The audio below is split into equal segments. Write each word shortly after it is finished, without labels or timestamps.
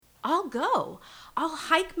I'll go. I'll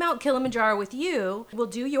hike Mount Kilimanjaro with you. We'll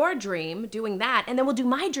do your dream, doing that, and then we'll do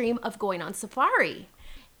my dream of going on safari.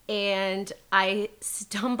 And I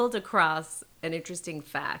stumbled across an interesting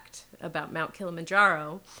fact about Mount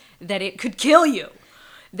Kilimanjaro, that it could kill you,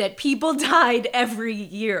 that people died every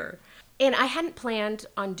year. And I hadn't planned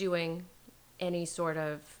on doing any sort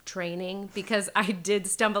of training because I did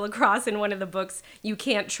stumble across in one of the books, you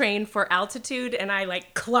can't train for altitude. And I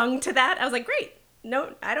like clung to that. I was like, great.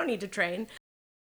 No, I don't need to train.